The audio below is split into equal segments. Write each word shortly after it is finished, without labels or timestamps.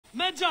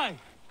Magi!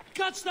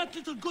 Catch that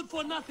little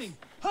good-for-nothing!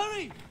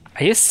 Hurry!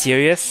 Are you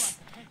serious?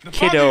 The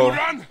Kiddo. farther you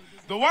run,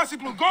 the worse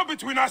it will go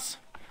between us.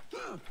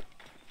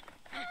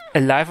 A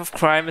life of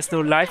crime is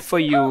no life for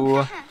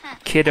you,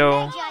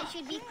 kiddo. Magi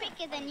should be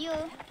quicker than you.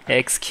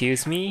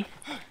 Excuse me?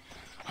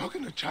 How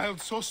can a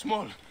child so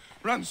small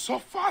run so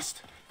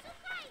fast?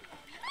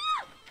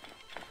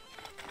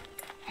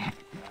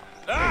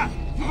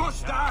 You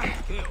must die!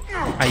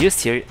 Are you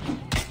serious?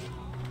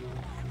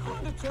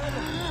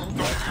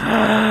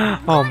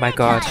 Oh my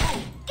god.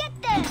 Get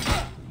them!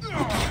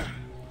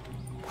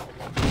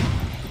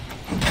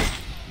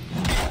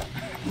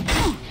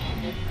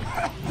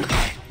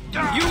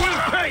 You will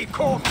pay,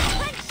 corpse!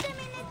 Punch them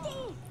in the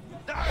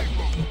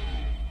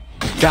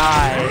teeth!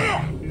 Die!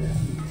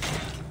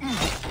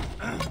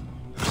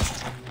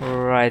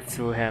 Right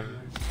through him.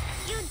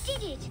 You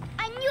did it!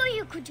 I knew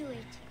you could do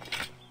it!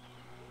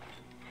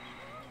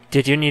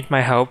 Did you need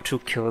my help to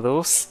kill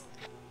those?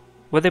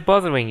 Were they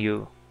bothering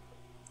you?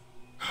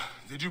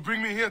 Did you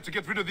bring me here to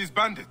get rid of these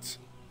bandits?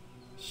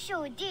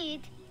 Sure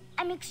did.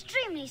 I'm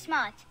extremely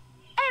smart.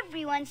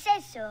 Everyone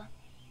says so.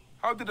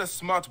 How did a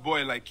smart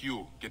boy like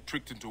you get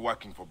tricked into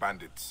working for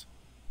bandits?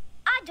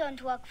 I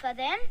don't work for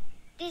them.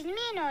 This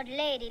mean old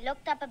lady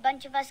locked up a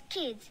bunch of us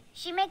kids.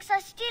 She makes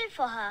us steal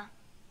for her.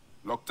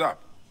 Locked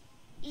up?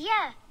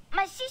 Yeah,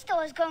 my sister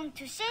was going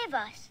to save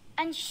us,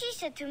 and she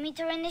said to meet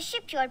her in the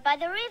shipyard by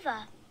the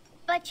river.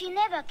 But she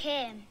never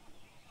came.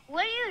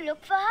 Will you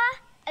look for her?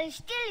 I'll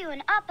steal you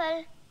an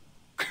apple.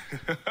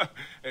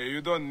 Hey,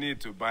 you don't need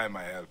to buy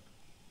my help.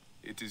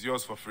 It is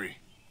yours for free.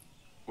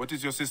 What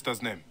is your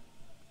sister's name?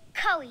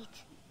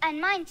 Kawit, and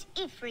mine's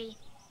Ifri.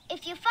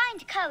 If you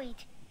find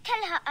Kawit,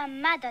 tell her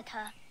I'm mad at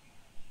her.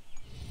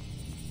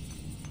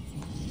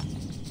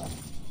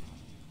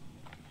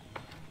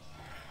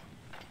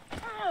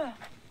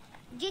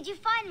 Did you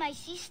find my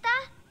sister?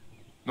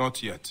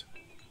 Not yet.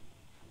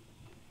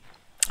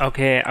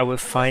 Okay, I will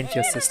find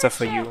your sister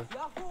for you.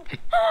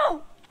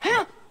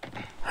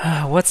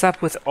 What's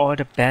up with all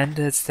the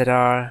bandits that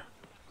are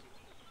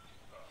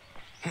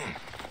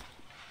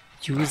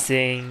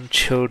using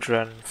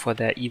children for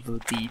their evil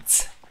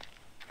deeds?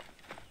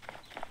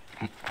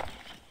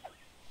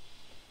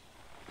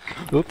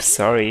 Oops,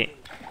 sorry.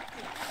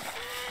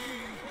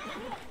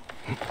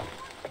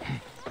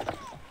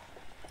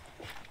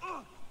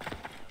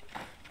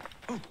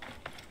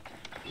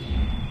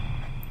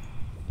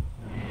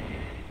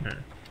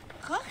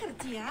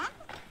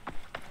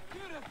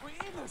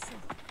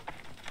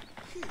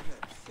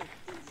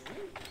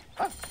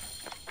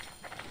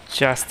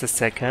 Just a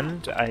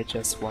second, I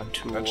just want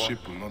to... That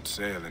ship will not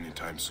sail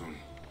anytime soon.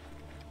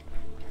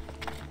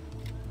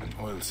 An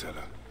oil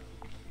seller.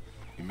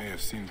 He may have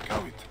seen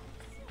Kawit.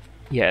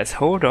 Yes,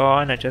 hold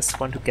on, I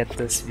just want to get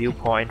this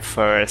viewpoint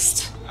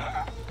first.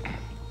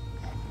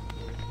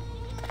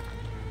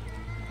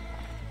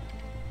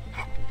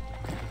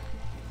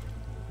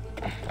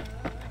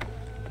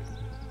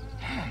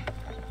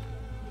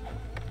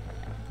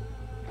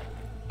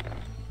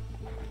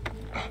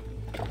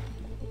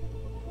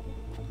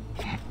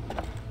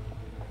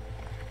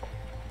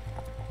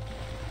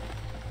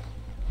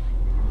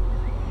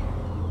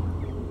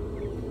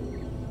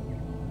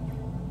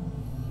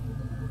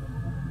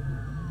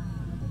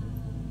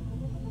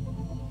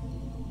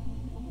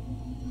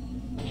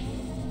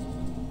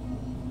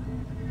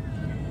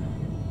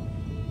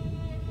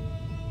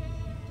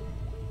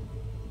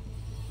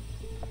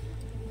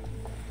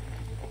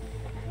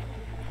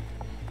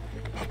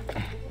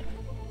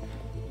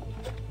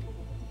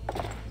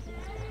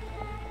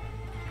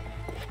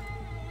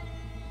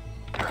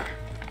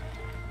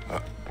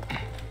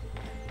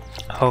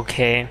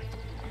 Okay.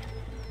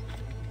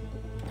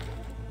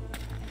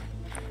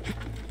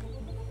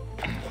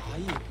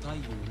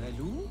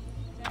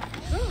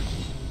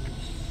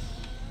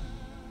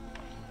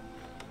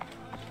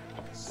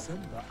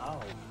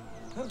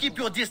 Keep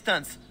your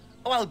distance,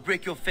 or I'll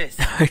break your face.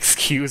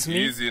 Excuse me?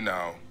 Easy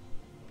now.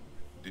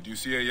 Did you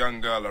see a young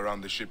girl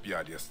around the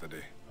shipyard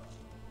yesterday?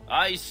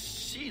 I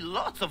see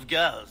lots of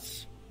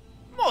girls.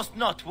 Most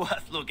not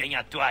worth looking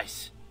at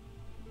twice.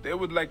 They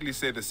would likely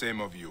say the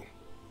same of you.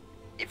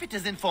 If it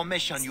is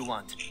information you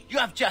want, you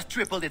have just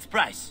tripled its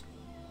price.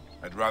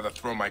 I'd rather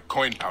throw my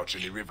coin pouch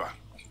in the river.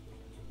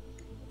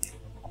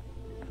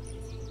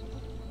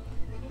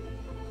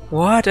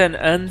 What an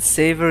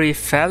unsavory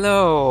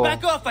fellow!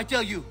 Back off, I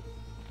tell you!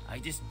 I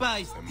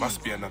despise... There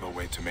must be another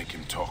way to make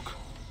him talk.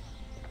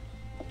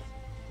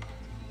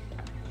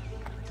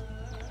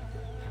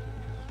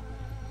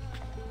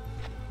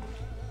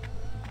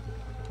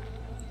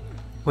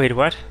 Wait,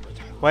 what?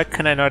 Why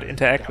can I not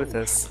interact with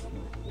this?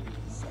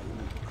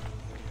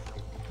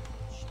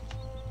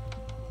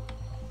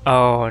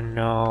 Oh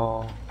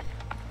no.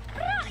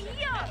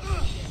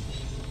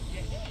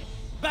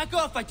 Back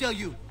off, I tell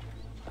you!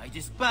 I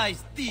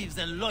despise thieves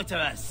and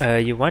loiterers.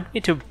 You want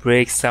me to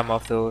break some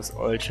of those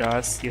oil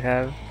jars you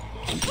have?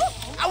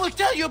 I will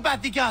tell you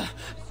about the girl.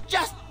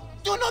 Just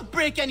do not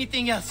break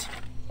anything else.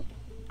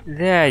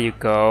 There you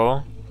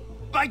go.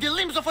 By the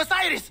limbs of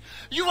Osiris,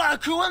 you are a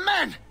cruel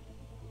man.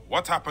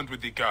 What happened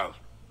with the girl?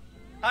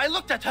 I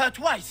looked at her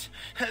twice.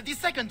 The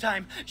second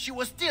time, she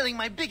was stealing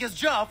my biggest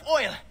jar of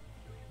oil.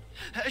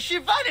 She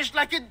vanished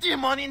like a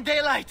demon in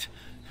daylight.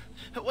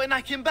 When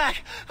I came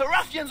back,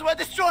 ruffians were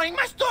destroying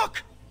my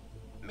stock.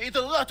 Made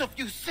a lot of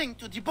you sink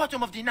to the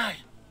bottom of the Nile.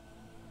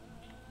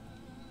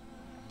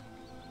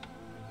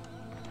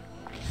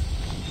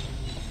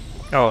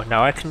 Oh,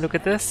 now I can look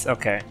at this?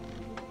 Okay.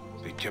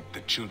 They kept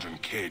the children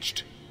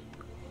caged.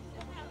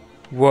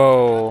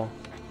 Whoa.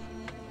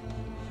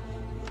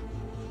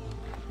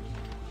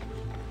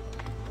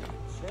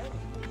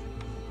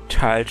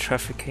 Child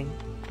trafficking.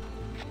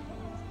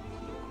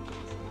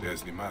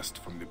 There's the mast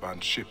from the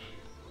banned ship.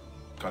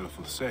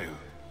 Colorful sail.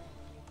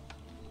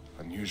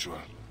 Unusual.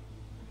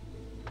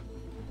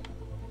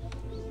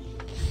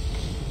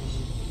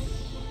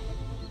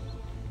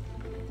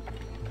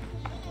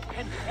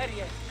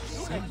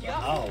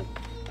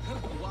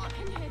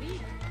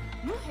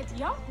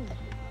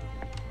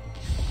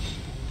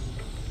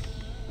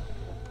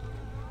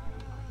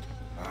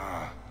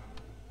 Ah,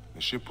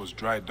 the ship was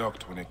dry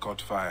docked when it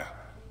caught fire.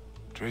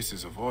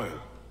 Traces of oil.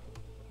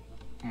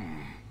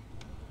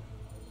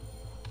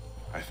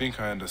 I think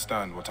I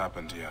understand what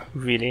happened here.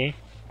 Really?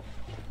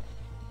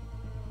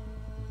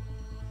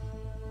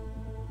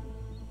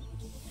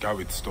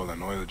 Gawit stole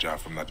an oil jar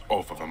from that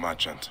oaf of a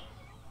merchant,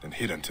 then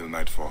hid until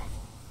nightfall.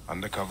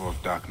 Under cover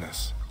of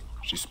darkness,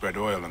 she spread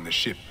oil on the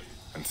ship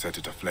and set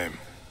it aflame.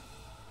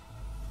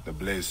 The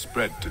blaze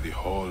spread to the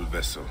whole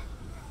vessel.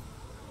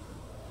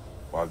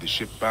 While the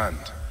ship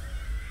burned,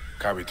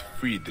 Gawit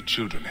freed the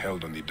children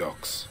held on the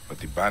docks, but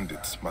the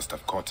bandits must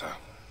have caught her.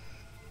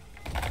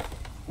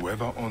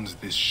 Whoever owns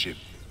this ship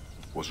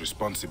was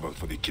responsible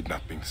for the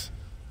kidnappings.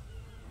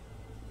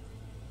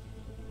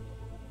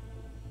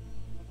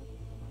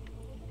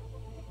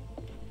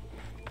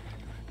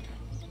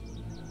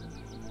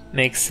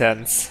 Makes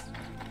sense.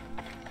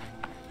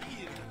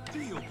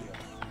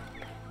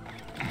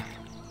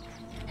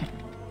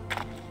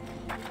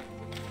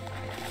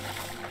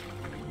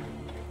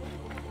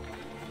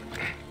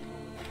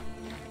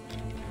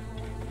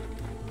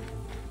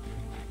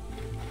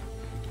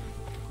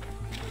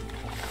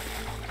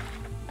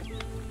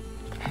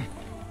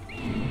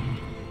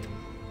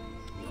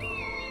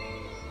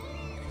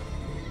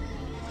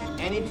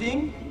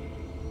 Anything?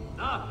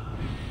 A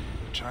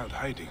child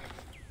hiding.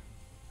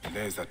 And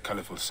there's that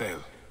colorful sail.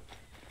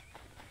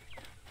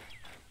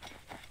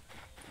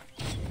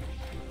 The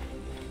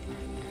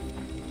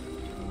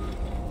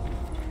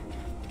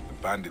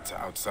bandits are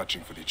out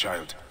searching for the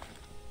child.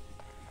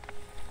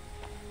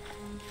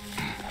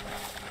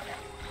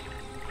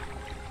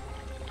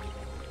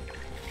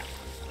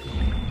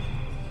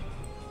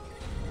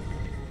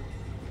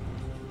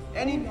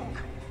 Any?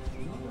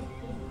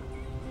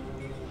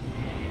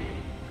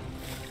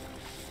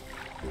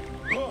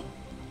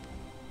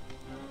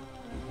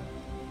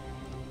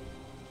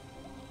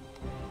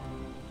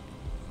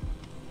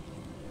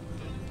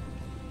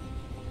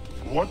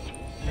 What?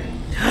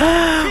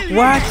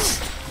 What?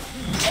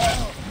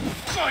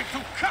 Going to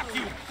cut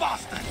you,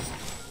 bastard!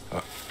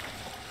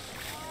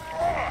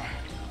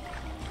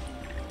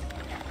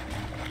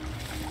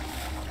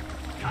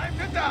 Time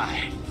to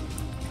die!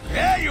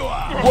 There you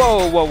are!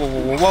 Whoa, whoa, whoa,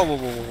 whoa, whoa, whoa,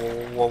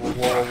 whoa, whoa,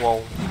 whoa, whoa,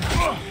 whoa.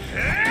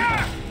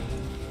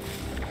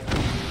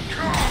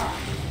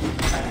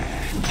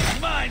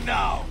 Mine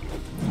now!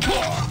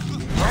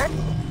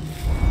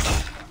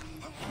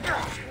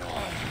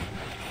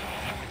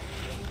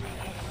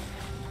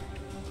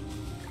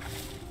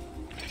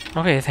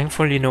 Okay,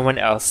 thankfully no one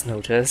else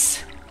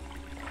noticed.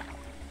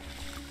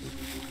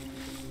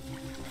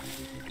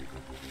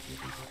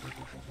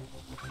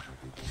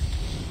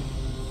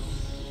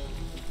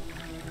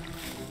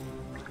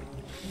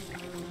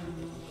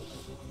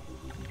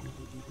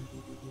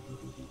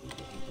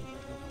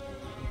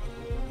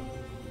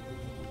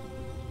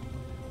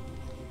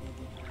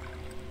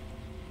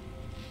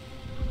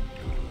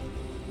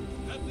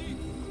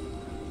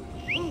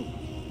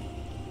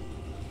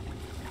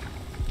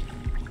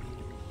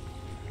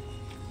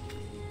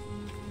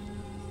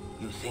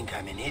 You think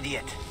I'm an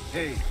idiot?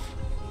 Hey,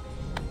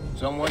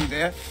 someone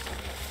there?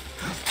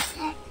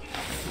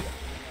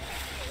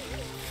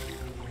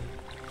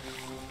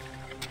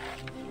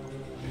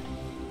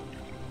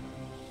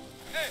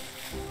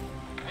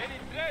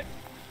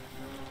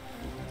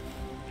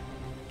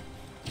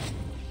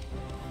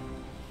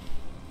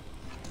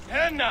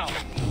 And now!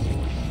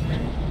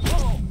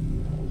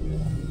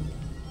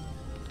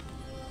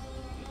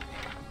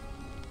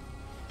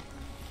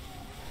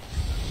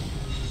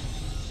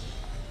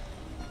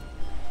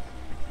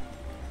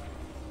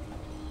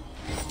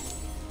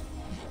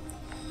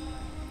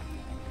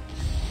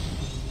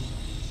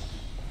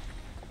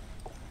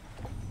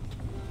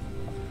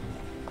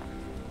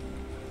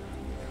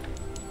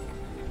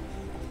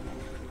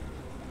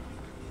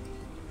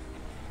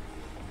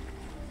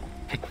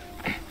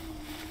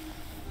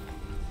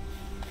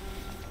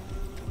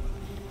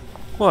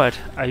 What?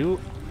 Are you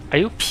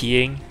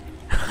peeing?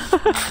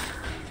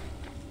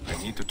 I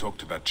need to talk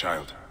to that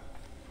child.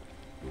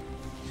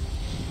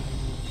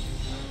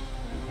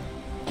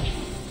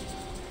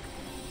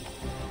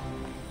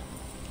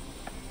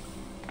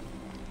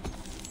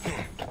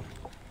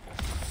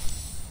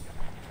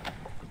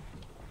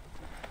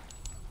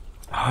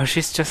 Oh,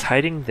 she's just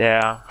hiding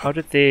there. How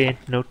did they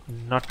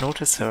not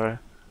notice her?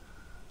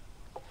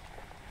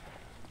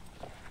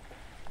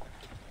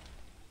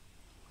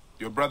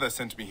 Your brother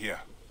sent me here.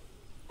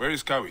 Where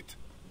is Kawit?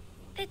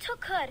 They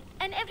took her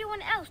and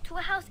everyone else to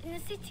a house in the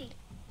city.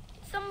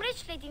 Some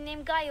rich lady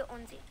named Gaia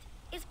owns it.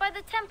 It's by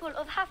the temple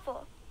of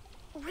Hathor.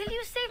 Will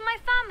you save my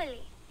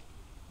family?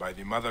 By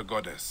the Mother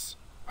Goddess,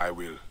 I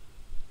will.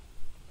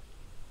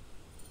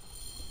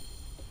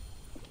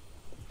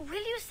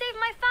 Will you save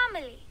my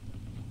family?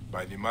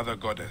 By the Mother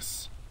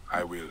Goddess,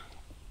 I will.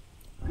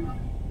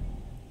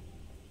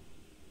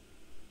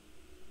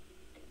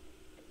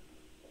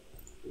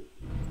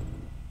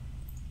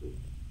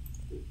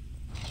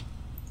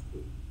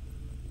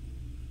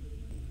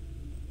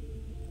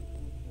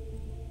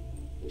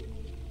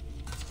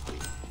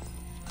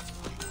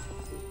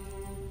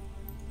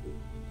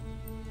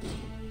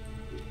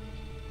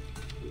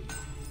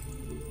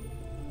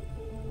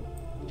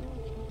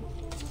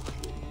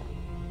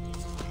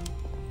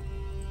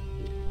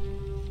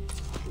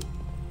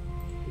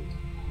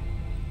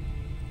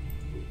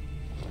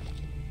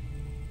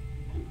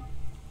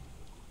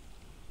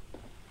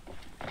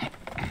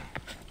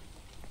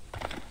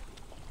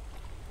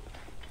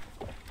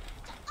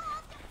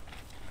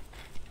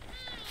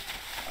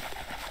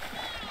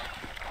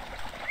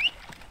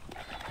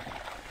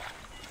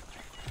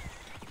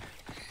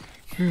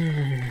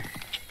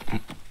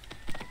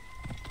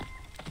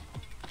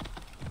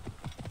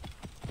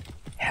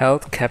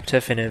 Held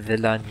captive in a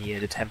villa near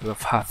the temple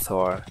of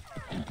Hathor.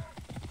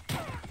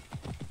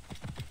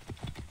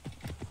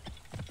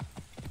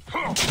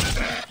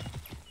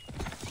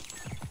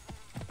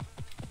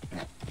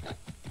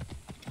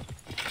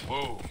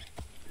 Whoa.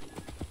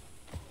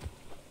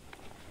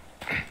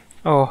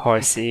 Oh,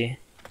 horsey.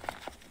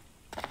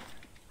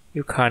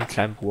 You can't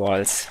climb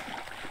walls.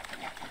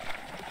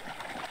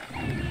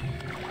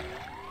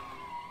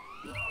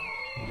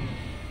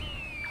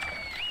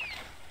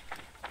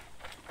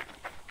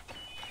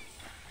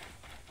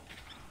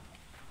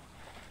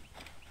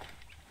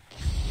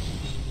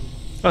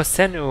 Oh,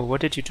 Senu,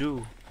 what did you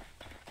do?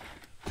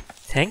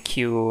 Thank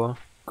you.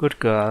 Good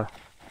girl.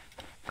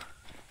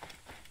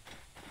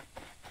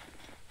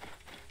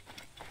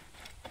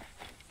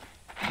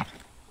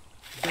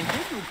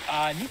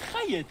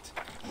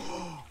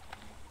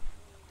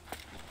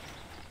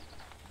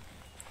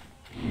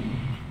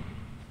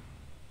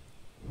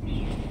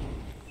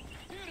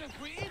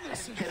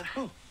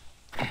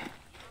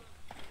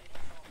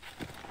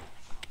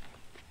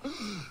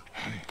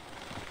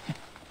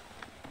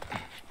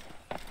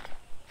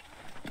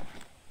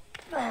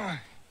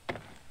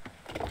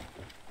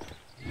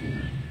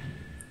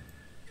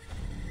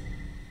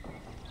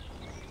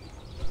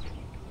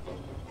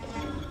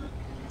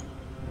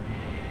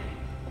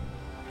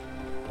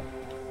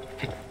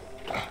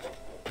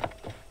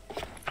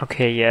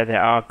 Okay, yeah,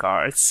 there are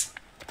guards.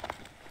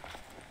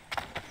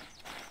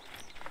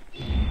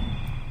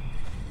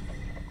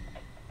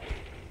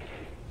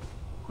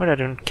 But I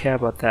don't care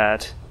about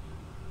that.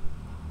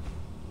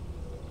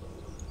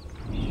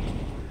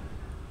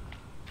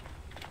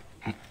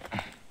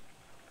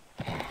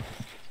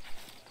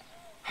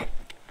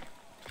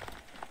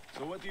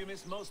 So what do you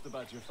miss most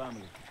about your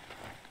family?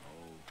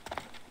 Oh,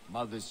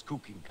 mother's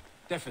cooking,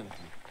 definitely.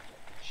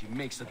 She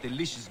makes a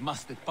delicious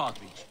mustard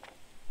partridge.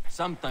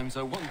 Sometimes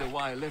I wonder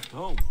why I left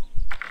home.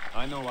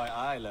 I know why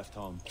I left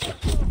home.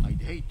 I'd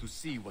hate to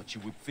see what she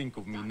would think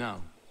of me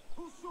now.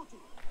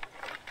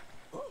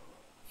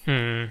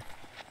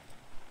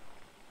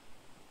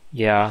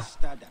 Yeah.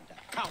 Bastard and a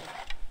coward.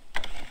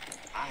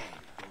 I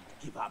don't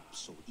give up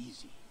so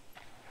easy.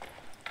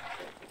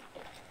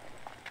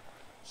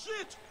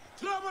 Shit!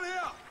 Trouble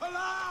here!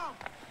 Alarm!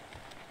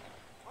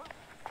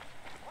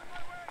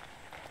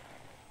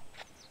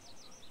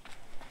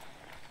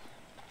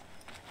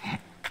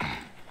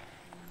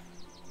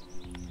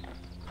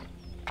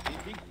 They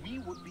think we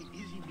would be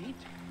easy meat?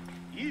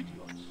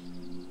 Idiots.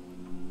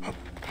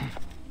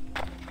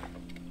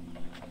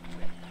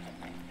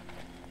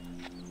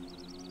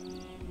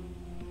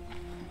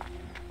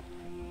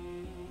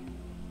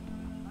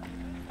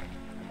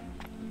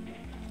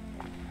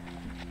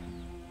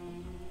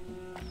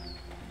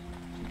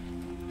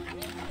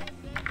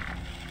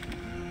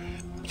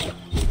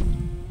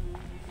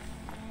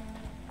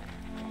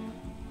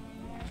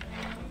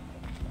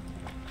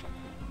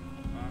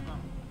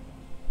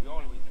 We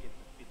always get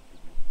the fit to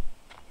do.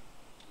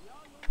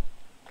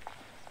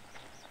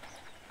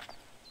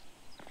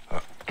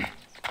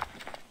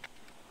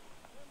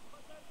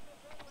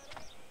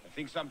 I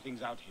think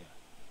something's out here.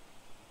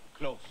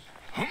 Close.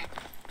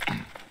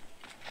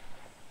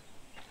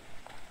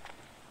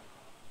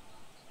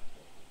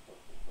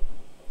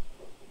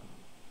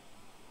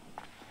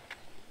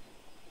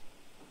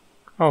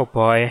 Oh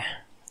boy.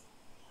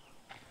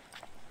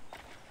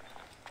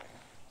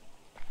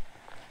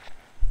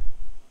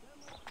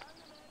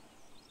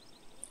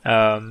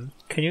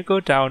 Can you go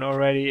down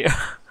already?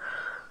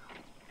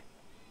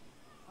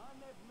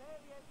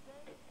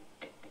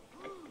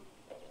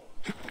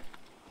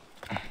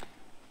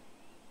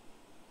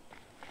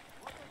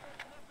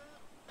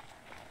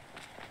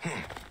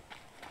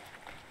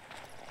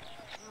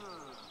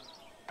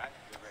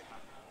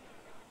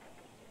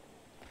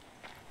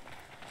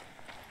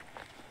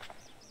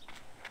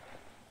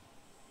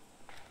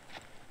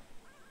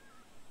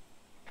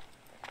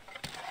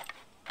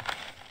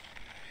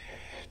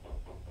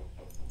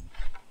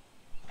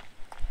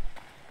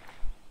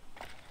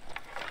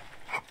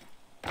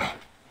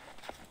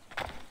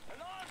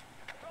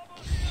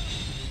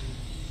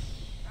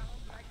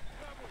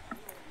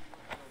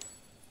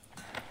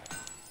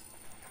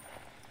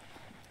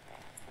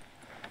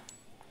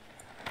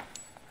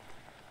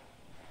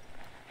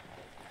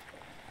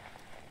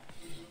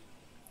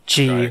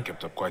 Gee,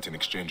 kept up quite an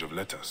exchange of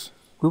letters.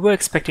 we were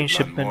expecting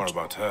Learn more shipment.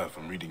 about her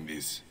from reading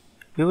these.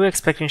 We were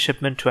expecting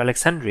shipment to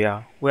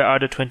Alexandria. Where are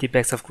the 20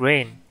 bags of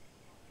grain?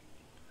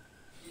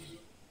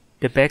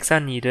 The bags are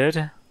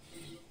needed.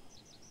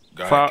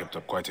 Gaia kept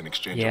up quite an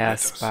exchange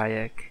Yes, of letters.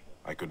 Bayek.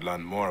 I could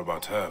learn more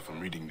about her from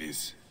reading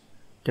these.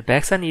 The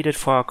bags are needed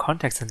for our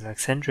contacts in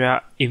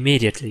Alexandria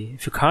immediately.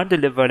 If you can't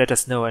deliver, let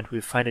us know and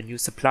we'll find a new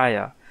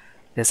supplier.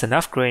 There's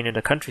enough grain in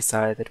the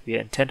countryside that we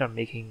are intent on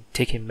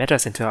taking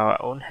matters into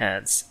our own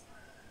hands.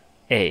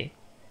 A.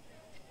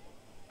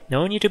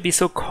 No need to be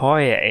so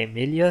coy,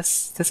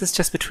 Emilius. This is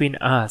just between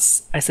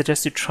us. I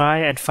suggest you try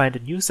and find a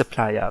new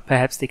supplier.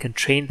 Perhaps they can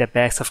train their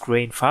bags of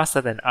grain faster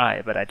than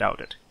I, but I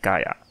doubt it.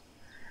 Gaia.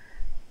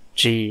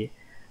 G.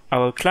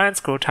 Our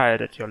clients grow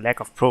tired at your lack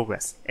of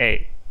progress.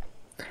 A.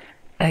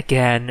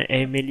 Again,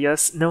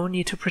 Emilius, no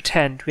need to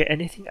pretend we're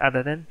anything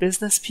other than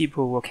business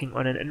people working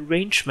on an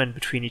arrangement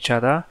between each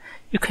other.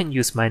 You can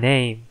use my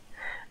name.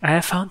 I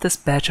have found this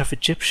batch of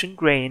Egyptian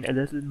grain a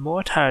little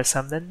more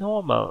tiresome than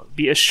normal.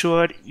 Be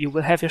assured you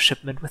will have your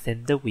shipment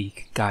within the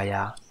week,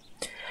 Gaia.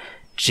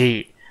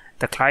 G.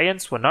 The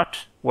clients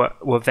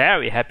were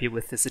very happy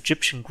with this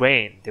Egyptian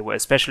grain. They were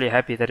especially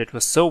happy that it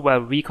was so well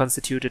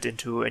reconstituted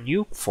into a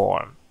new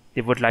form.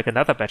 They would like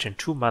another batch in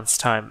 2 months'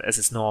 time, as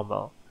is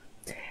normal.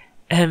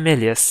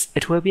 Emilius,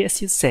 it will be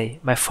as you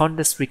say. My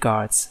fondest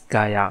regards,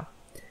 Gaia.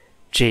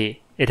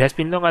 G. It has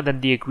been longer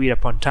than the agreed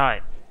upon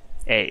time.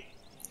 A.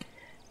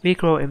 We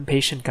grow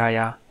impatient,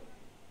 Gaia.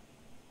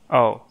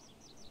 Oh.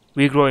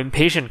 We grow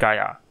impatient,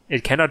 Gaia.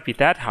 It cannot be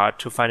that hard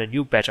to find a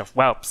new batch of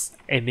whelps.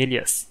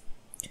 Emilius.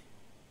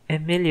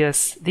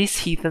 Emilius, these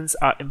heathens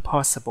are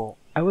impossible.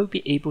 I will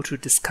be able to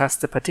discuss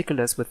the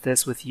particulars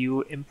with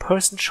you in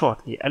person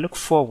shortly. I look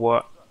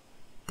forward.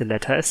 The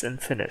letter is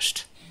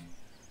unfinished.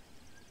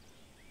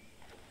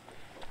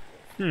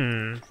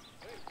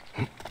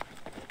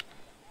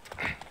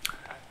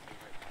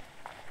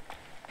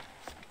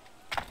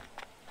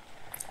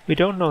 We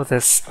don't know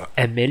this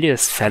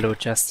Emilius fellow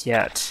just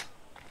yet.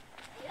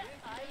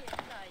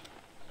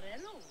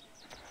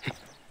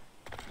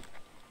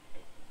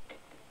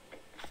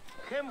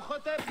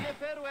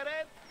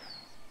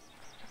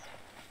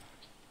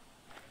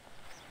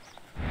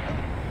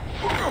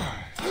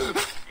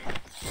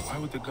 Why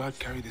would the guard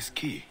carry this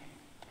key?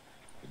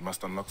 It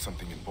must unlock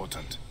something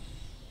important.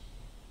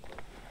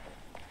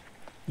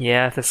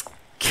 Yeah, this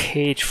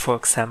cage, for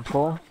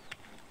example.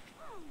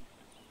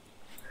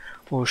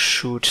 Oh,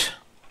 shoot.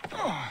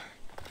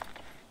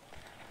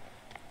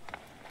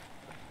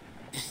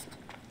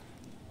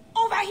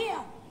 Over here!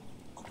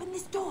 Open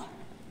this door.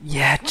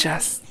 Yeah,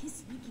 just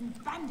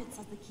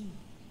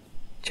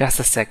a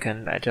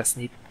second. I just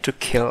need to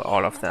kill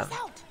all of them.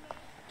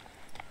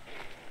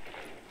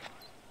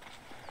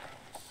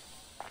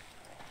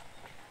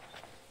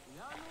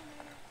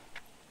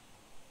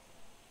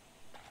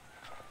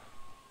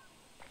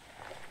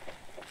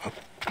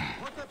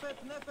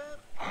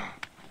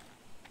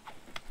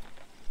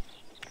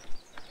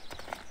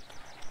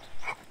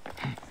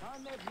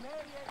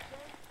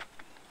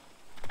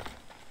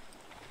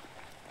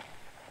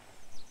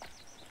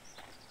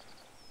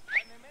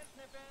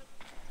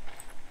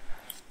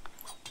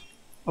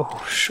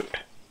 Oh, shoot.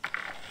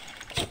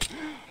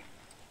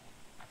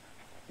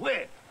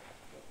 Where?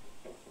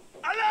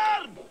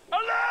 Alarm!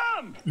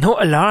 Alarm! No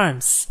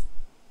alarms!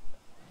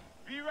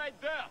 Be right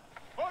there.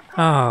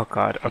 Oh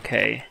god,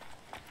 okay.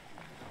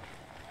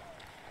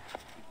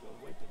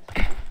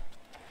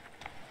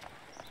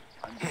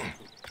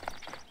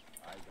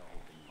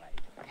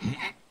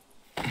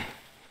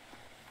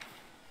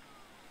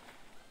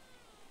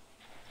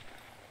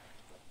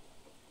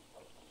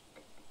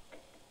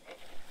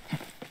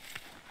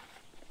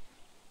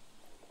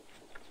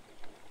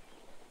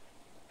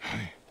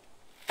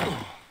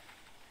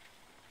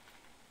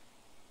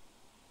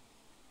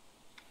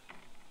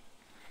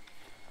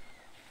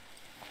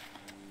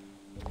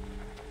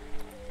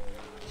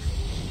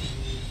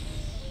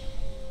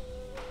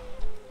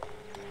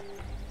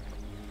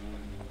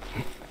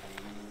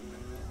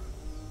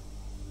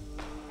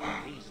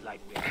 He's like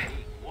we're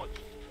being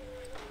watched.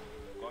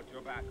 Got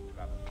your back,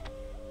 brother.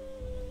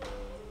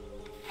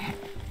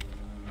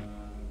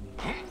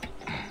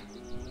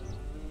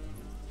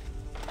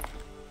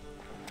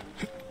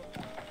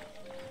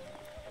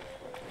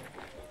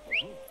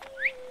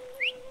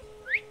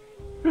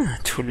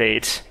 Too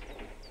late.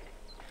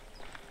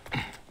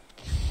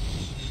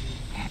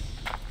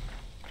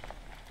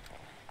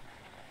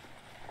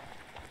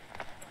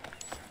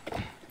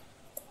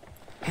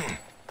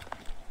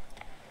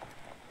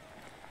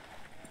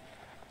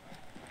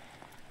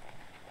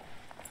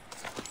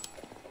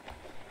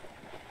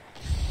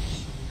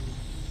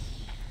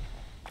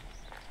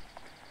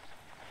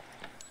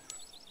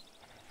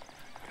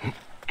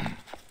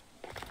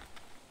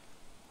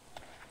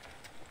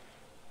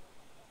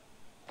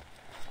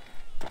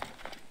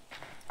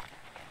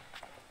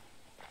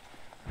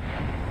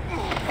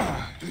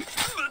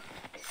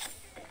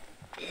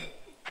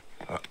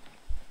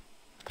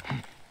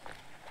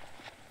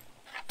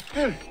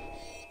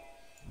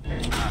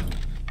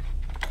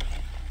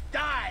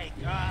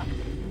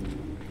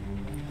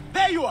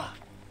 pure.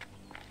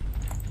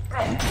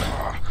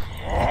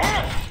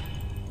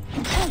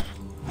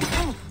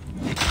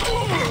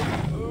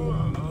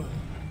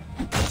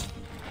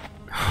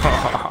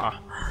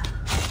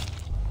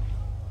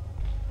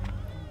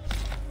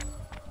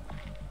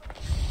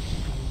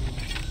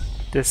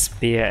 The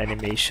spear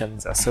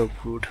animations are so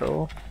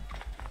brutal.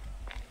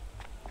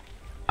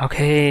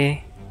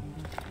 Okay.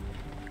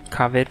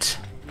 Carve it.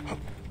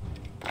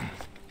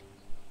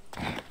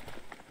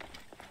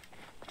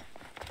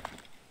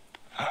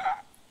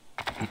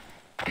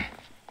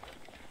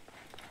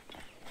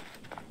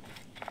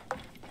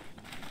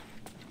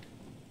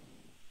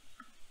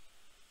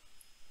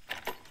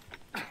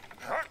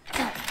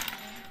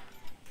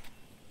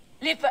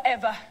 Live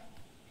forever.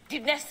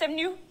 Did Ness send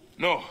you?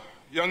 No,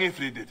 young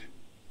Ifrit did.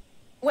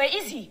 Where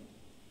is he?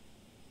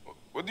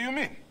 What do you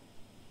mean?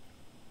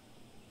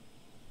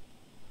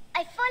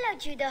 I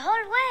followed you the whole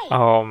way.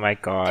 Oh my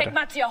god. Take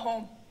Matia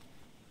home.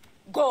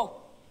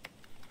 Go.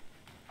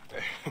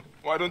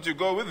 Why don't you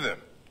go with them?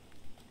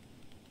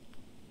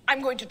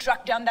 I'm going to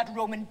track down that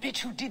Roman bitch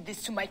who did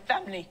this to my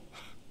family.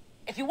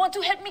 If you want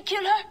to help me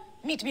kill her,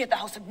 meet me at the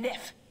house of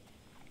Neff.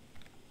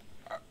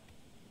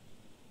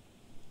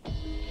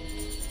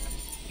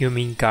 You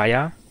mean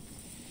Gaia?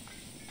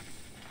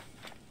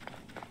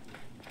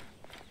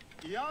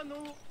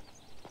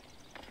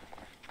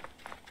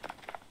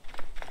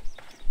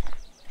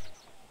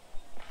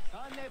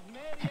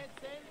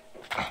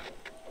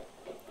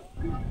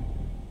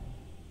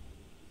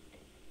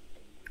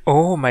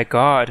 Oh my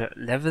god,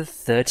 level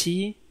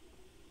 30?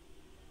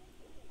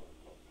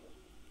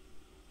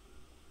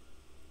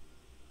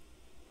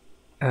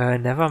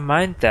 Never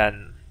mind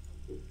then.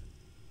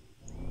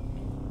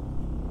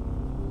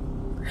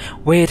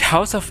 Wait,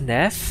 House of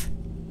Neff?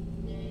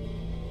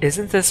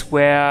 Isn't this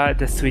where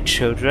the 3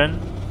 children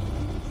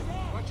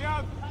Watch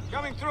out!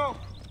 Coming through!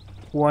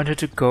 wanted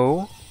to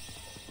go?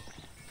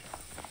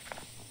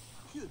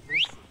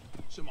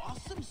 Some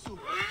awesome soup.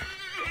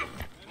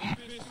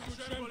 Memphis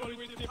to tremble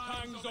with the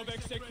pangs of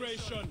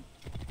execration.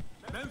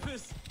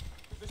 Memphis,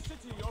 the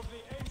city of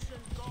the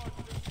ancient gods.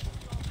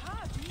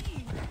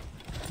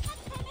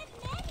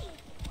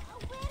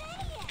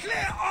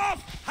 Clear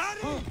off!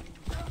 Hurry!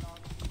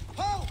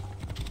 Ho!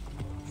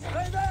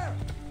 Stay there!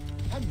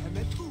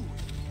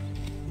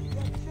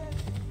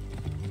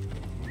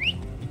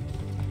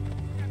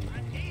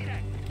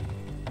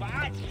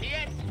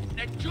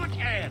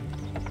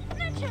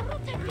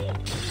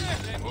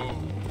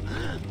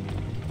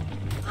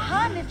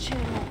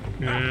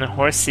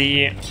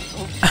 Horsey.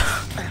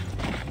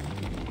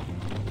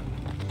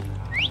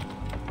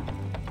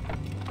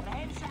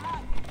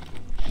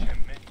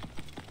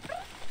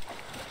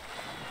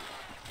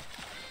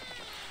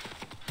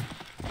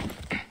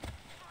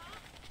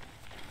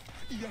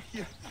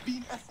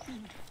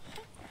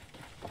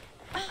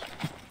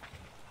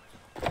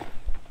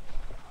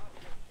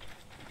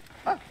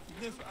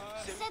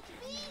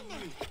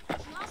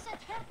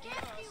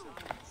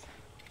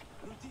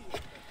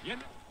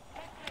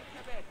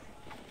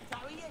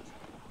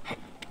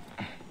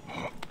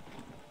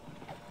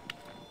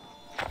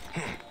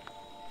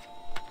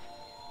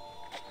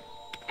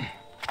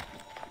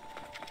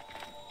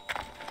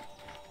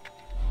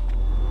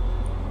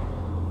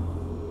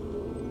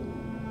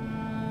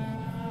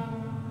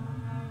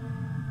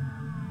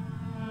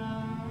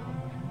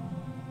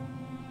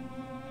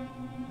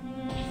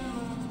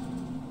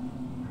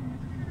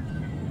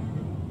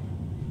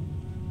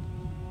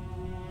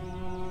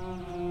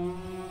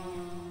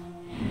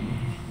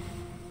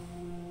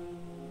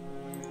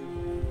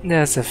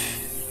 There's a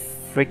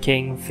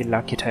freaking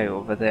Philakitai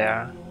over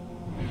there.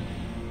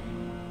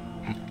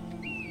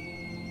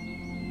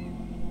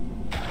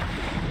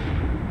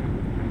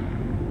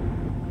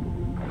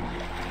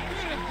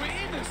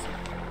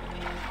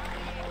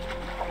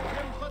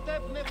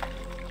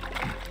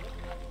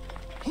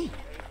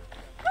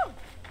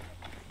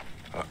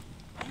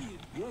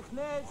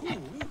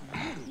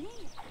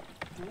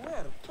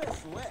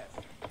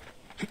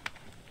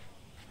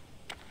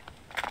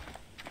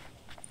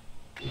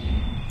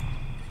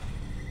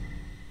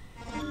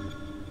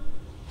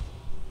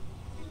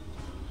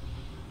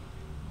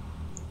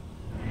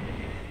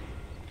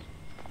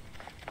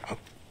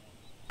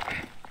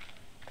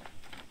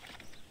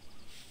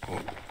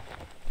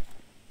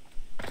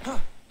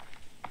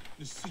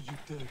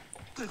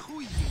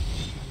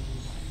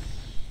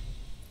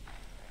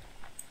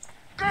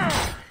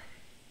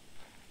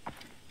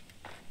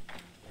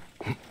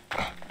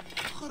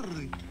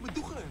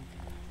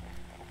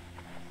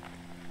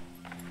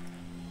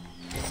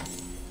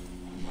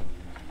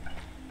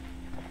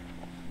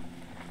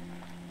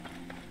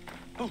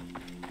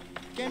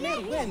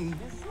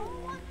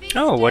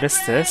 Oh, what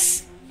is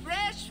this?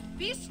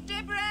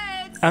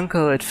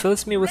 Uncle, it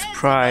fills me with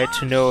pride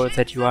to know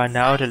that you are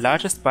now the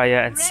largest buyer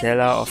and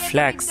seller of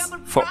flax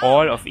for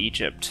all of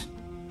Egypt.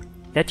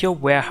 Let your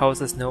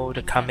warehouses know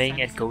the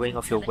coming and going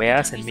of your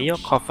wares, and may your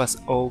coffers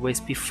always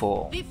be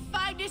full. The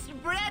finest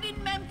bread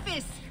in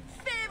Memphis!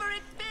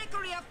 Favorite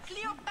bakery of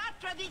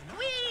Cleopatra the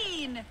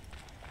Queen!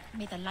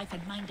 May the life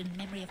and mind and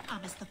memory of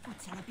Abbas the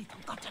Footseller be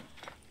forgotten.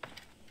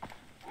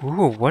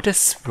 Ooh, what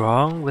is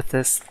wrong with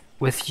this?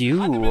 With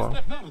you?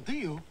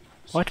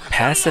 What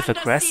passive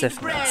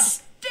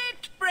aggressiveness?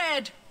 Date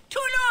bread! 2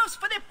 loaves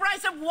for the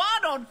price of 1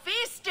 on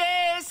feast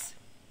days!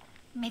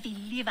 May the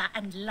liver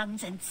and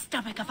lungs and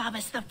stomach of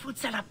Abbas the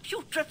Footseller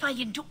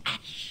putrefy into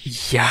ash.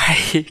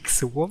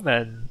 Yikes,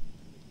 woman.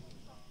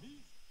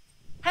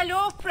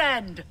 Hello,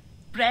 friend.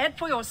 Bread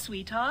for your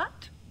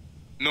sweetheart?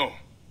 No,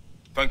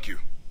 thank you.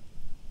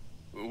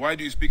 Why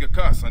do you speak a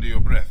curse under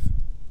your breath?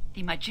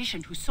 The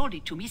magician who sold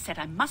it to me said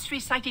I must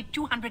recite it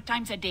 200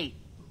 times a day.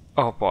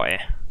 Oh boy.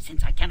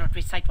 Since I cannot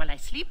recite while I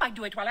sleep, I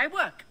do it while I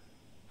work.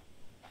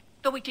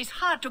 Though it is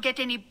hard to get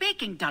any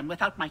baking done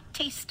without my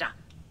taster.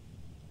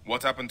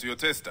 What happened to your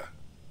taster?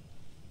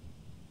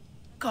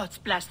 Gods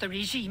blast the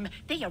regime.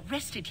 They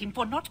arrested him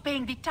for not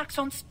paying the tax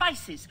on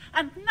spices,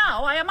 and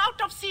now I am out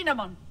of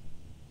cinnamon.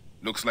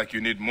 Looks like you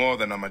need more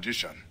than a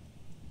magician.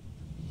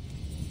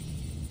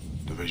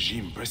 The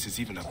regime presses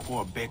even a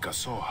poor baker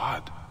so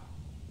hard.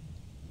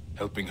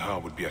 Helping her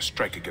would be a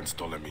strike against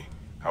Ptolemy,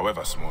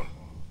 however small.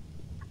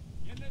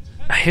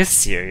 Are you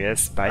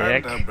serious, And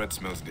Bayek? her bread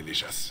smells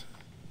delicious.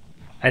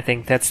 I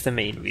think that's the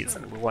main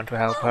reason we want to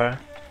help her.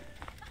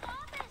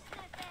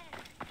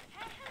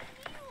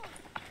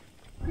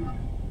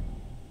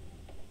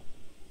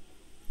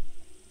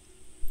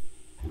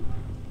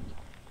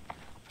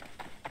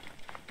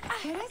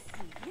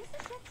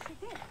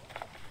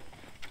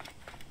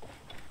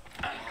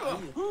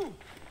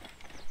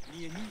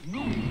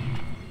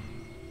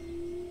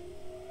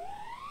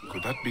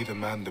 Could that be the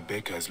man the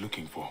baker is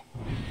looking for?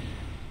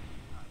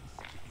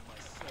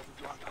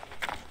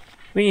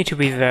 We need to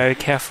be very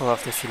careful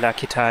of the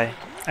Philakitai.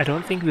 I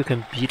don't think we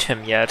can beat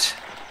him yet.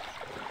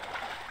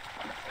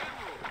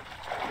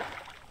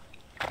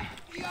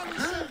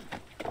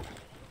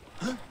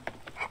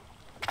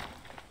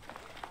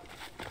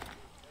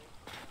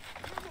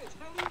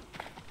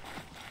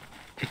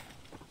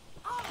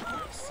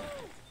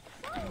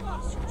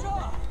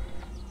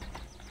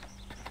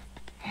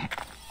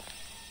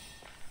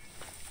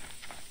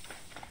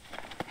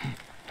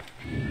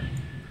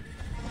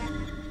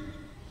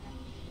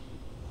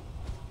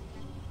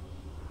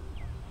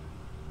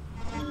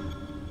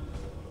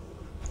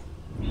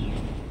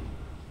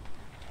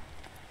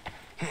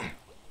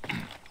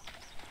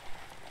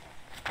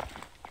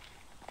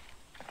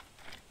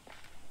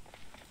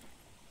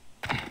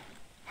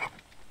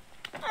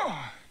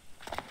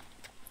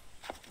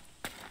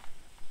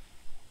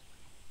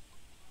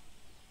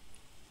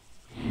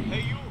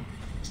 Hey, you!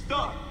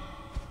 Stop!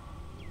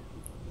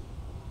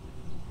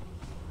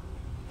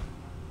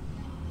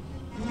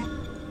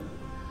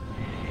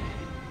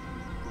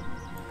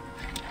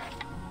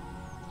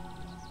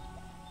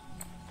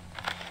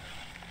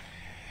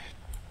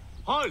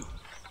 Halt!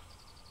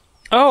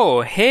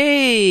 Oh,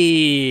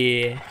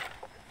 hey!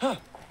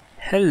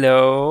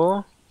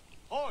 Hello.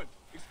 Halt!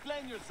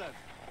 Explain yourself.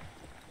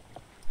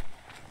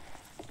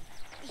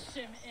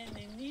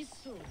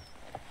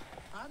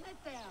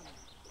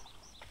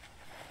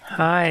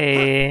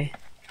 Hi.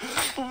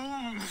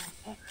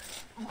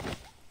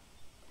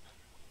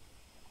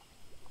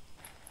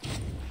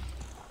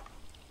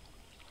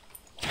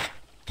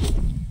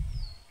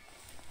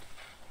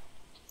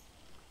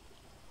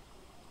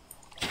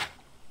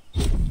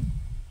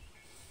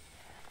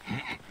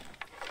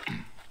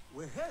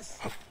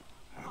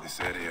 This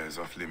area is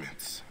off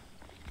limits.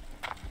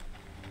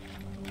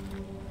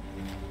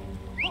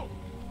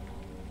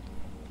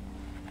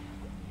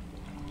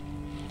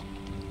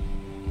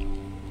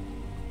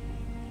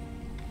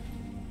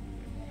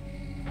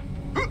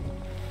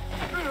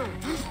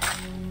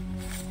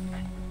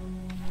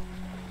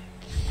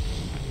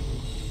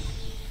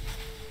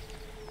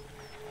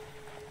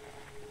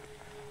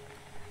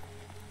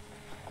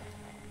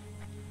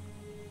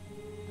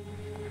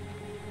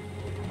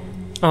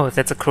 Oh,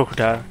 that's a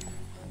crocodile.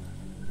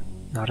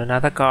 Not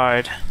another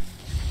guard.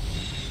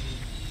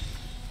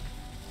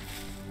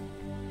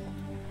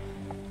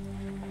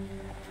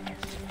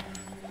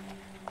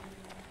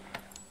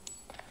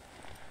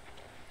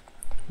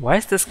 Why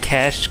is this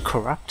cache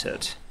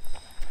corrupted?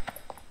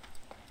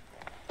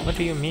 What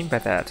do you mean by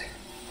that?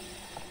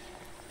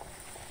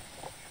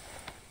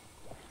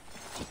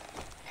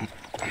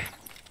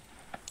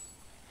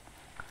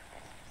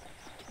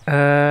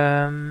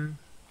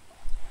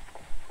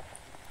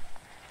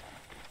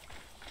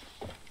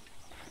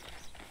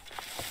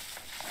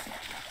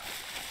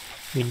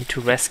 We need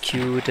to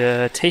rescue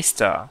the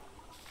taster.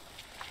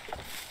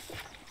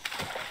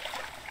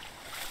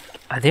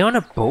 Are they on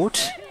a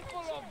boat? People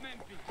of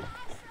Memphis,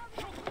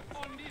 look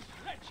on this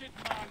wretched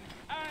man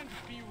and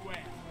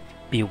beware.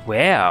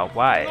 Beware,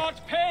 why?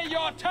 Not pay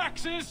your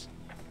taxes.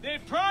 The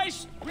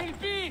price will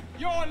be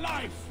your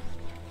life.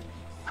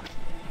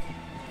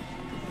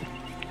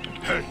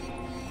 Hey!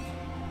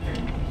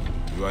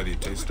 You are the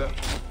taster?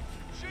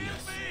 Shield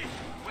me.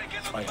 We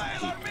cannot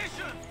fail our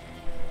mission.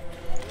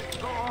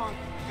 Go on,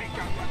 pick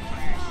up the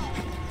trash.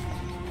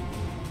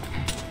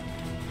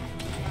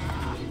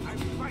 I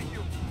will fight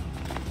you.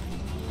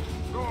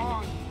 Go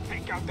on,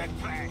 out that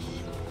trash.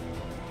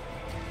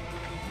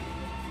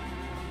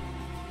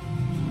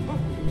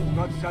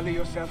 Not sully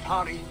yourself,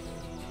 Harry.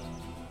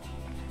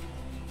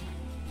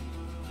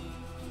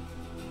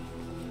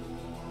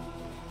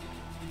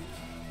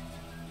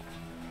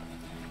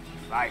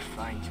 If I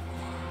find you,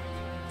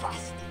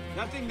 fast.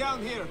 Nothing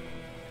down here.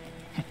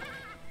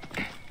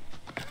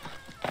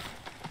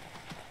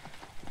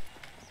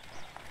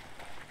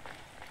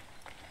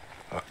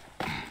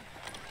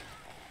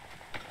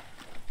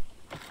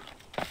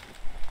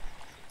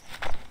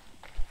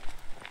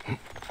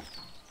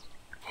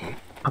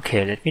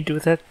 Okay, let me do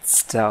that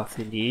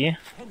stealthily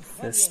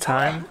this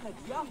time.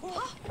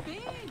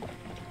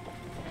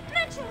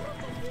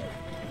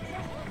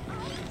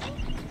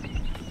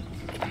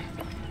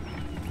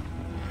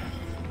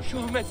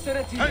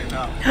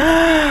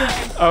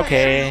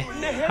 Okay,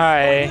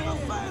 hi.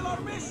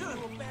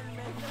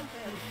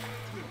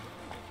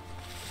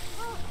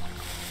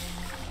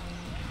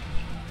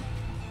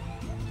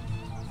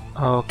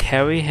 Oh,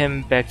 carry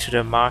him back to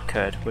the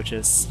market, which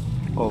is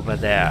over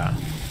there.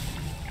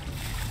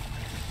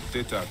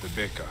 Teta, the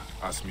baker,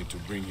 asked me to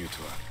bring you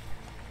to her.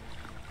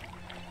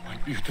 My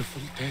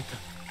beautiful Teta.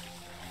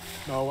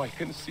 Now I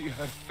can see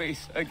her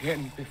face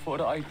again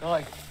before I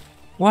die.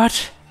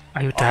 What?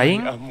 Are you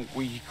dying? I am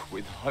weak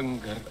with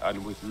hunger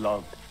and with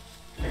love.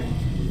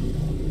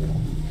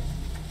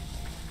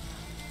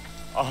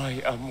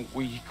 I am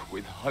weak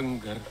with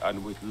hunger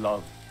and with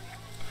love.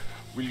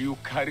 Will you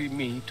carry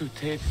me to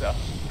Teta?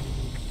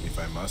 If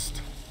I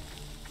must.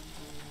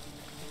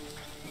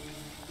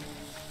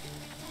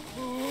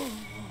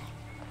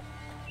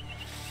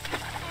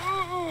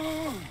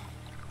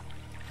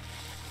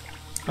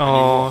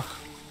 Oh.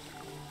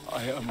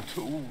 I am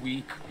too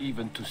weak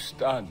even to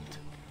stand.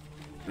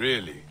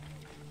 Really?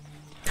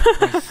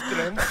 My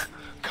strength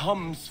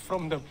comes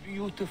from the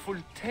beautiful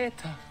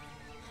Teta.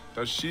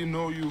 Does she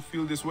know you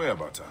feel this way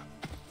about her?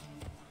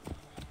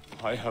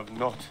 I have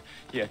not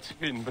yet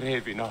been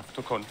brave enough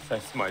to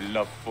confess my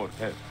love for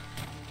her.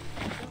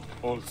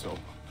 Also,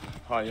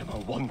 I am a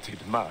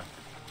wanted man.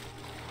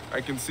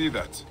 I can see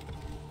that.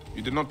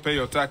 You did not pay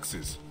your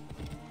taxes.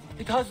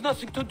 It has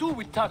nothing to do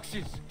with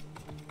taxes.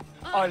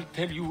 I'll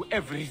tell you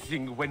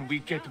everything when we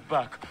get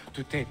back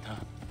to Teta.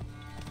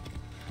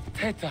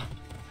 Teta,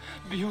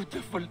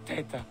 beautiful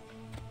Teta.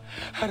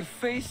 Her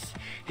face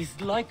is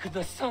like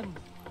the sun.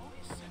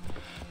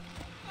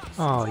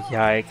 Oh,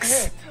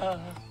 yikes.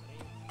 Teta.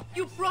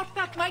 You brought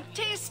back my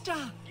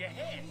taster.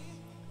 Yes.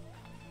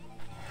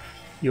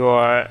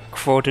 Your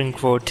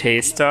quote-unquote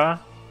taster?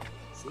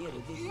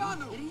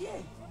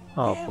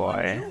 Oh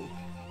boy.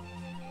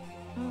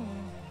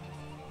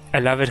 I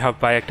love it how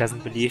Bayek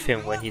doesn't believe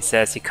him when he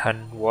says he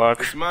can't work.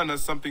 This man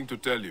has something to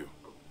tell you.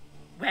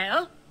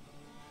 Well?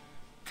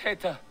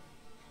 Teta,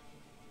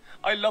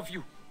 I love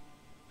you.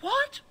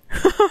 What?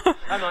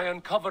 And I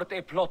uncovered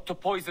a plot to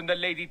poison the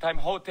Lady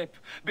Timehotep,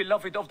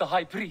 beloved of the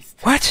High Priest.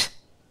 What?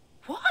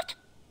 What?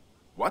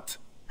 What?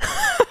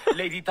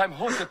 Lady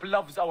Timehotep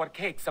loves our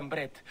cakes and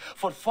bread.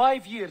 For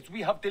 5 years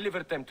we have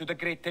delivered them to the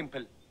Great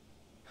Temple.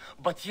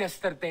 But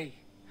yesterday,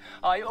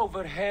 I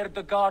overheard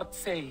the guards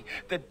say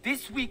that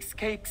this week's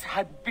cakes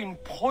had been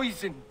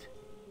poisoned.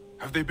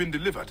 Have they been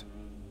delivered?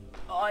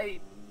 I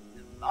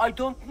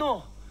don't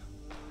know.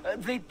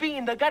 They'd be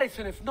in the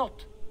garrison if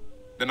not.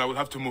 Then I will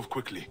have to move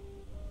quickly.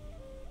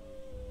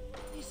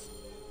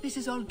 This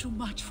is all too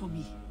much for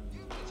me.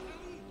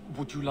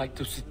 Would you like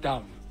to sit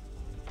down?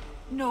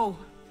 No,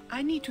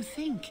 I need to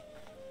think.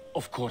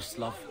 Of course,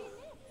 love.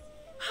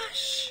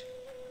 Hush.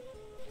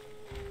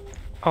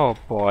 Oh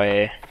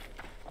boy.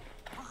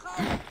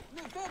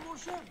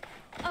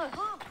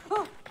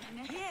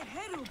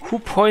 Who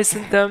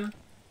poisoned them?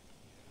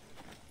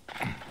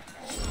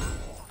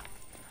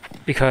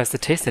 Because the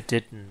taster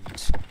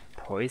didn't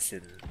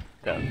poison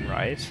them,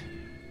 right?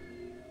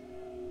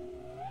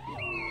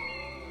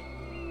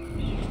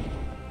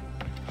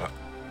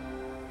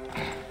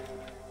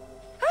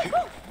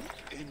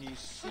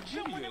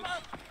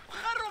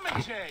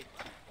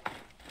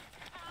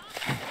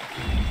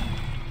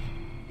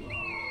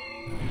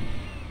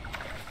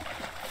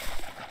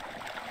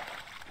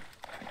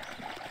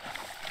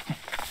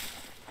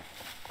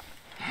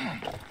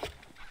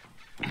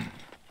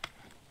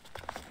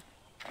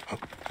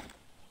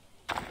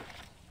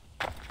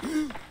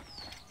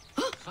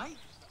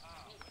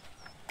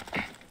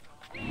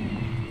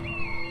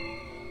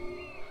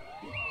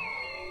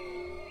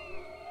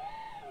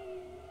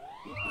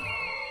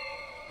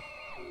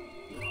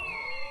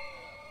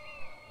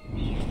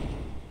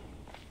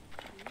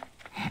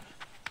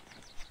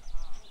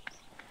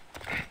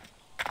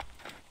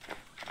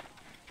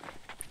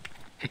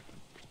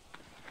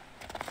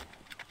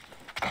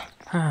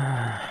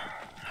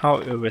 How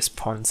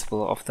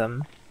irresponsible of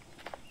them.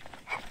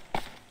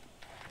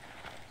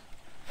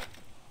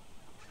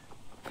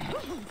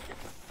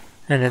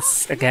 And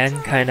it's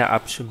again kinda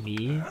up to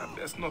me.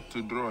 Best not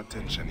to draw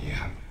attention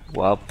here.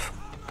 Welp,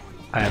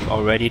 I am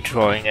already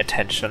drawing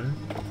attention.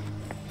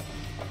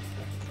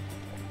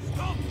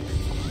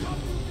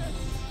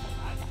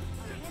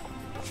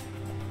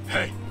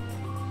 Hey,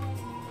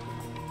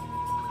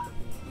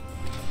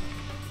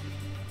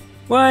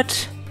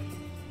 What?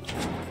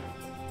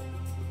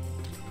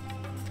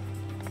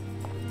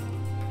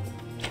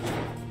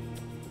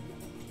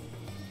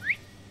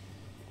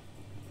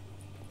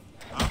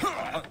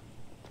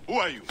 Who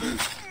are you?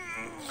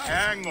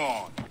 Hang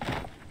on.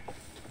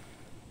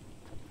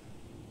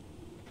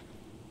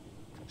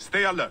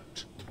 Stay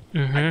alert.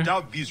 I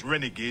doubt these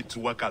renegades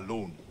work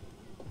alone.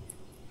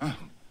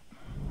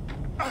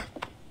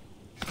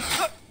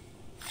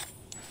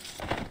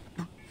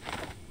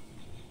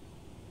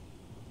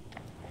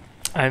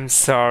 I'm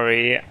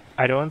sorry.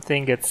 I don't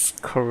think it's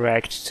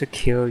correct to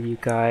kill you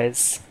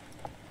guys.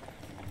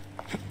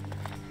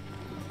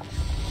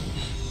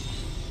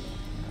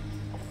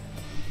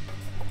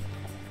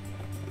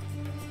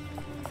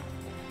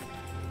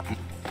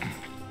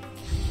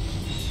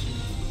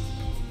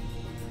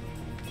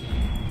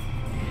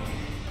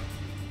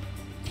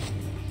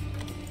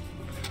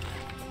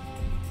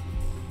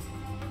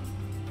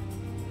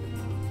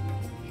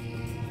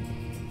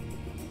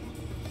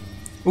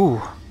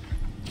 Ooh.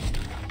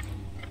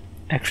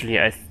 Actually,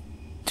 I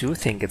do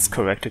think it's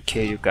correct to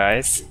kill you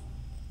guys.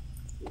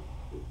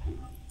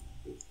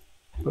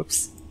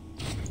 Whoops.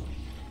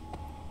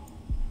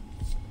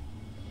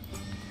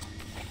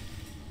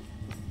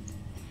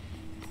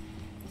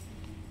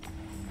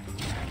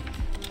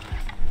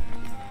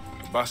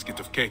 Basket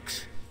of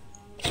cakes.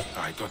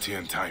 I got here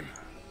in time.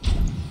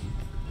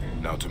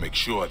 Now to make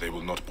sure they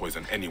will not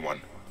poison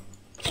anyone.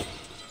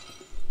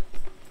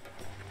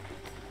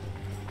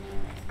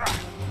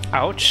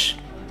 Ouch.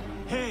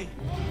 Hey!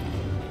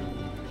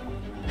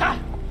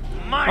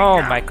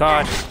 Oh my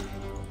god.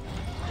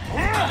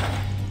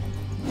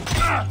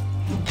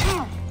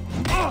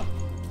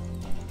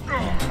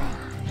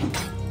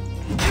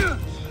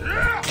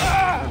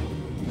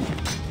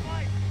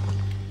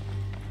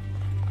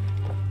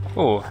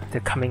 Oh,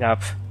 they're coming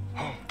up.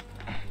 I'll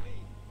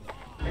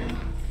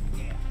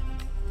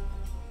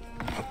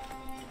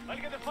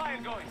get the fire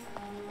going.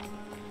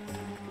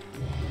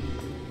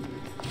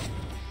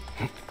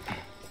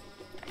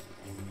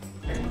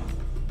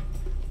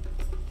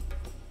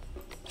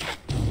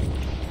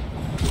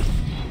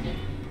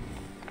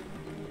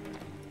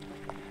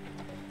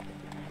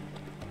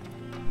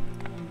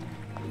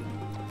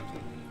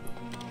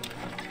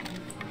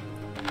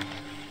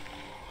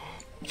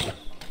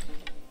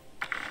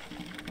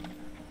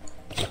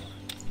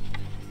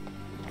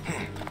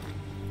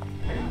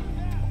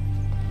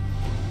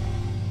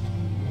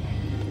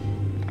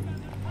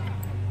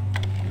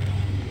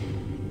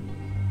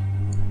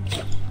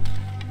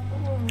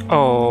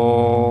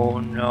 Oh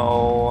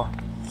no.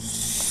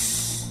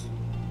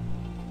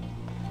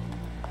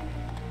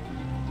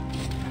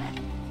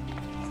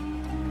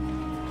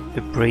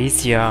 The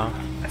brazier.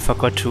 I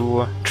forgot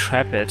to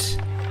trap it.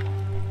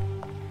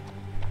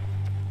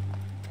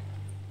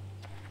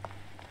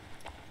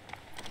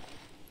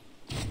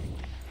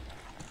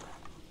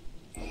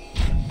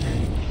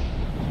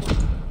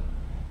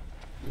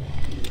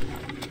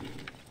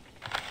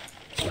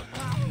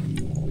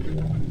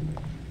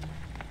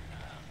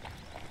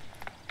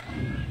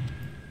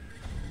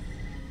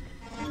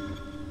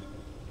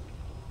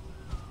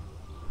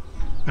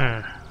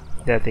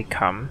 There they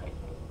come.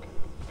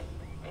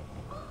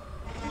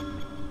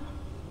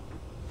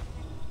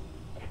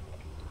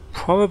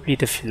 Probably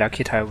the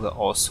Phylakitai will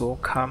also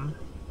come.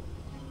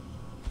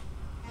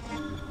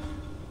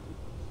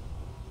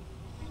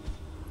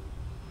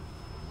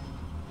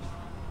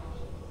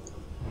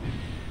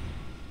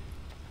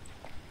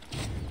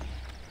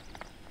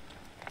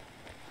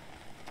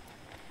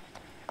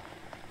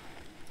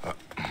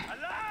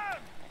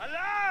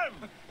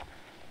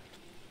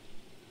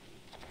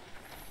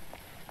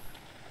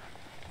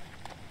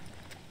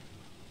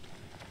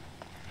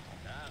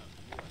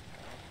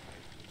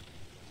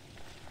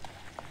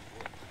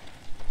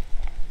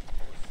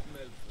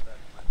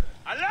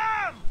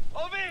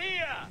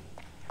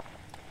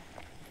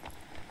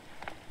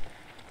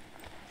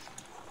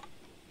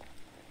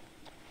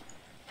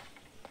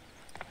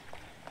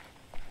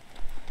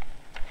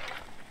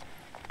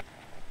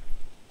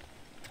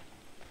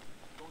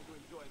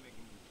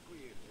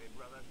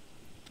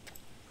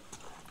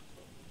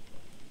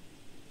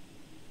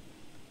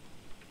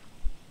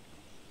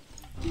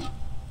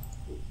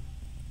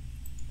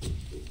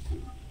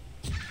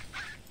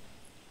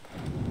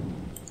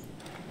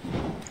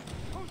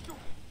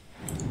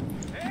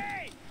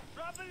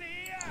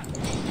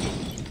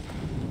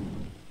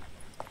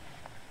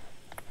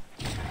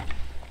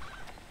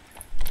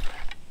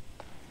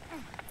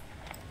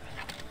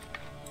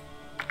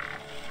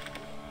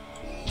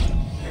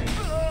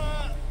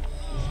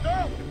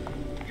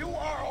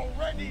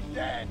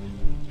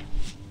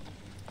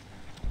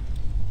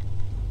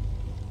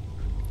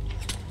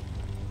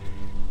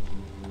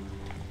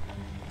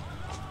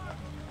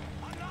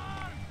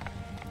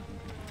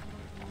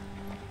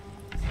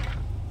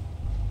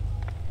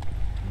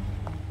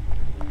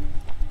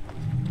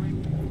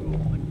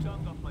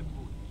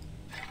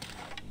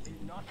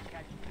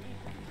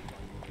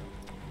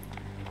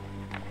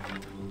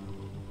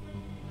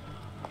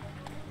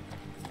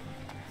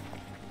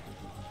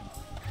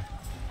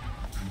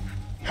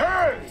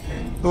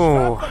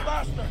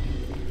 Oh,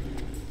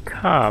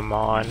 come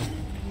on.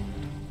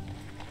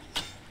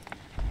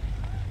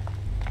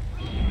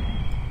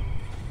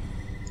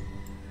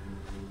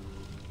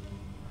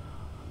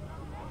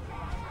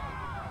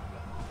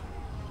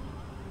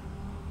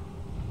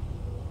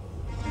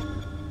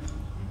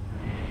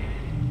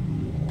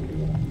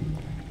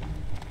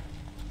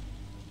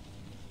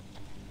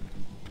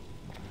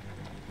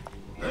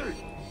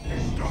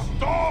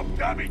 Stop,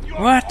 damn it! You're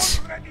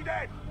What? already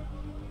dead.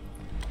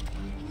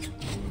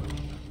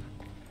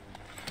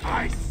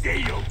 I see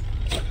you.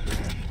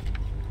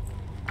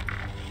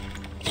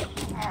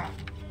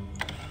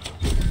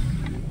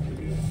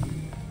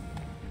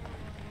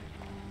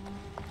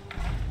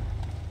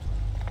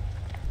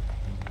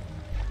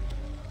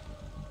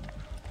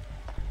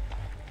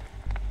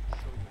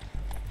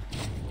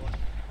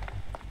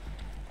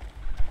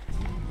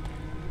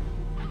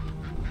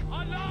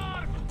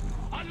 Alarm!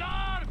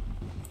 Alarm!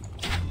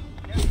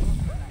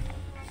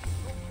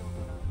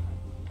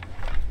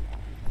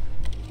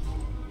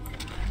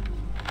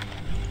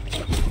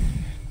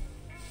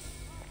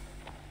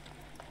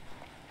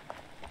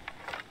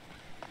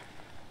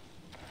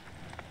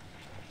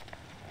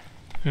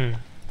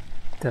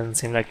 Doesn't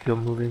seem like you're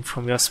moving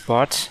from your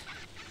spot.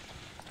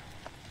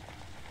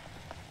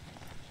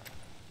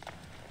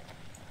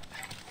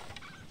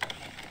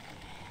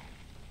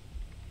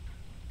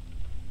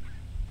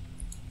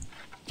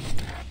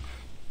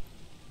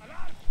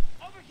 Alarm!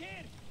 Over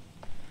here!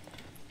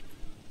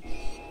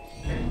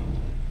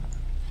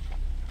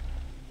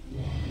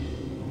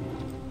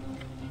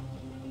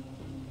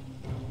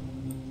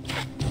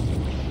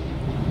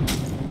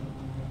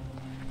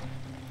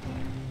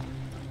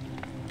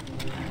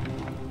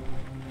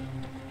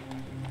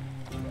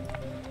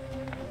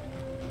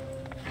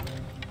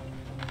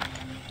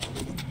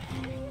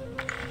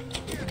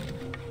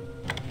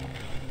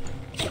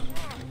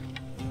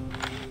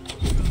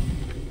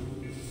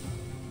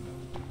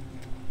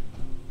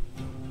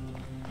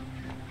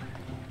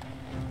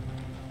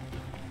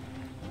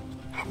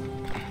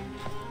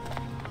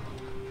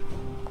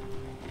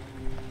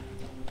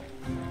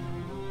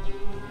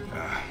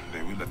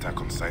 They will attack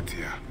on sight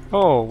here.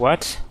 Oh,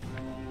 what?